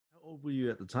old were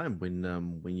you at the time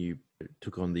when you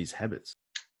took on these habits?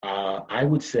 Uh, I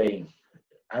would say,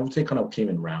 I would say kind of came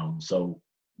in rounds. So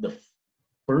the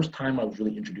first time I was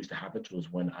really introduced to habits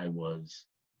was when I was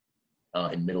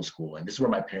in middle school, and this is where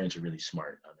my parents are really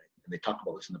smart. And they talk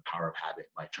about this in The Power of Habit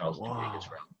by Charles Duhigg as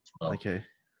Wow. well. Okay.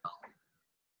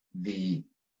 The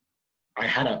I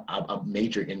had a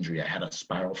major injury. I had a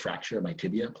spiral fracture of my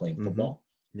tibia playing Mm-hmm. football,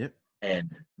 Yep.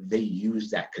 and they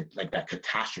used that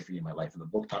catastrophe in my life. And the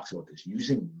book talks about this,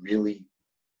 using really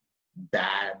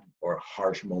bad or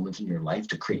harsh moments in your life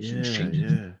to create huge Yeah.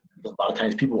 changes. Yeah. A lot of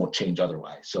times people won't change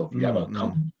otherwise. So if you have a Mm-hmm.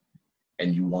 company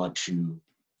and you want to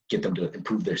get them to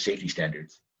improve their safety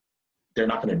standards, they're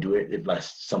not going to do it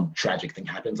unless some tragic thing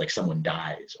happens, like someone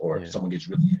dies or Yeah. someone gets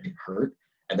really hurt.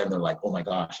 And then they're like, oh my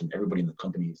gosh. And everybody in the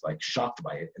company is like shocked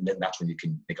by it. And then that's when you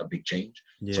can make a big change.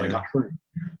 So I Yeah. got hurt.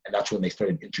 And that's when they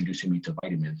started introducing me to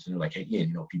vitamins. And they're like, hey,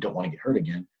 Ian, if you don't want to get hurt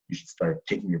again, you should start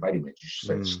taking your vitamins. You should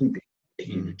start Mm. sleeping,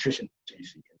 taking your Mm. nutrition. And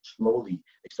slowly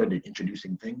they started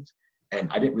introducing things.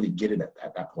 And I didn't really get it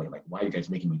at that point. Like, why are you guys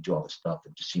making me do all this stuff?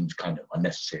 It just seems kind of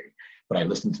unnecessary. But I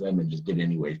listened to them and just did it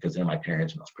anyways because they're my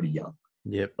parents and I was pretty young.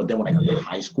 Yep. But then when I got to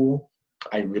high school,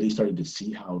 I really started to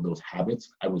see how those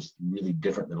habits, I was really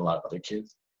different than a lot of other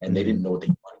kids. And they didn't know what they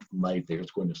wanted from life. They were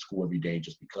just going to school every day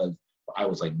just because. But I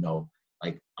was like, no,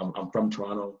 like I'm from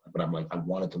Toronto, but I'm like, I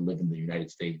wanted to live in the United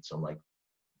States. So I'm like,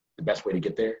 the best way to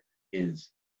get there is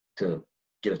to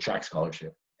get a track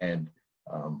scholarship. And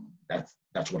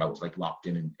that's what I was like locked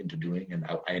into doing. And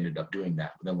I ended up doing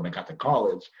that. But then when I got to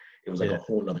college, it was like Yeah. a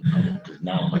whole nother level because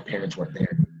now my parents weren't there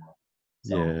anymore.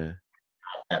 So Yeah.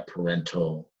 that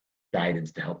parental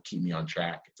guidance to help keep me on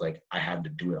track. It's like I had to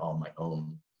do it all on my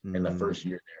own. And the first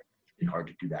year there, it's really hard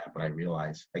to do that. But I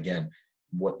realized again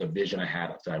what the vision I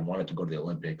had. I wanted to go to the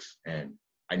Olympics, and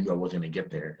I knew I wasn't going to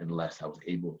get there unless I was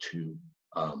able to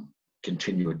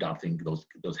continue adopting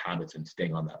those habits and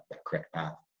staying on that correct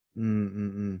path.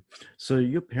 Mm-mm-mm. So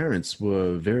your parents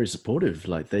were very supportive.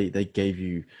 Like they gave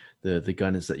you the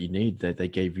guidance that you need. They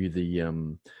gave you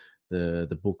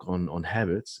the book on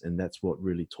habits, and that's what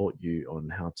really taught you on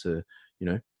how to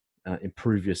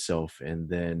improve yourself, and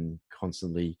then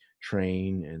constantly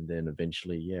train, and then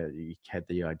eventually, yeah, you had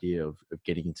the idea of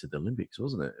getting into the Olympics,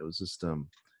 wasn't it? It was just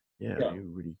yeah, Yeah. you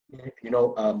really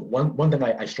One thing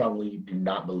I strongly do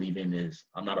not believe in is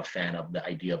I'm not a fan of the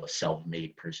idea of a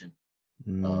self-made person.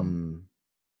 Um, mm,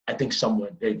 I think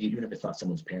someone, even if it's not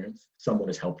someone's parents, someone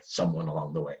has helped someone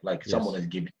along the way. Like someone yes, has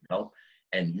given you help,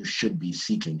 and you should be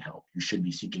seeking help. You should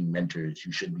be seeking mentors.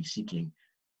 You should be seeking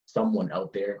someone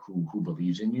out there who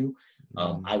believes in you.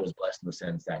 mm, I was blessed in the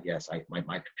sense that yes,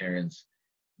 my parents,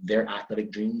 their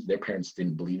athletic dreams, their parents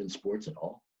didn't believe in sports at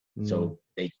all. mm, So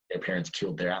their parents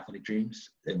killed their athletic dreams,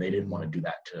 and they didn't want to mm, do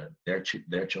that to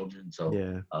their children. So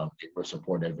yeah, they were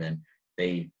supportive, and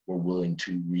they were willing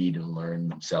to read and learn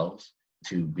themselves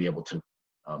to be able to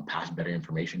pass better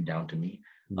information down to me.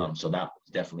 yeah. So that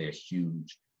was definitely a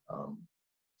huge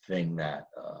thing that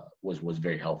was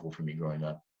very helpful for me growing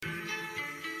up.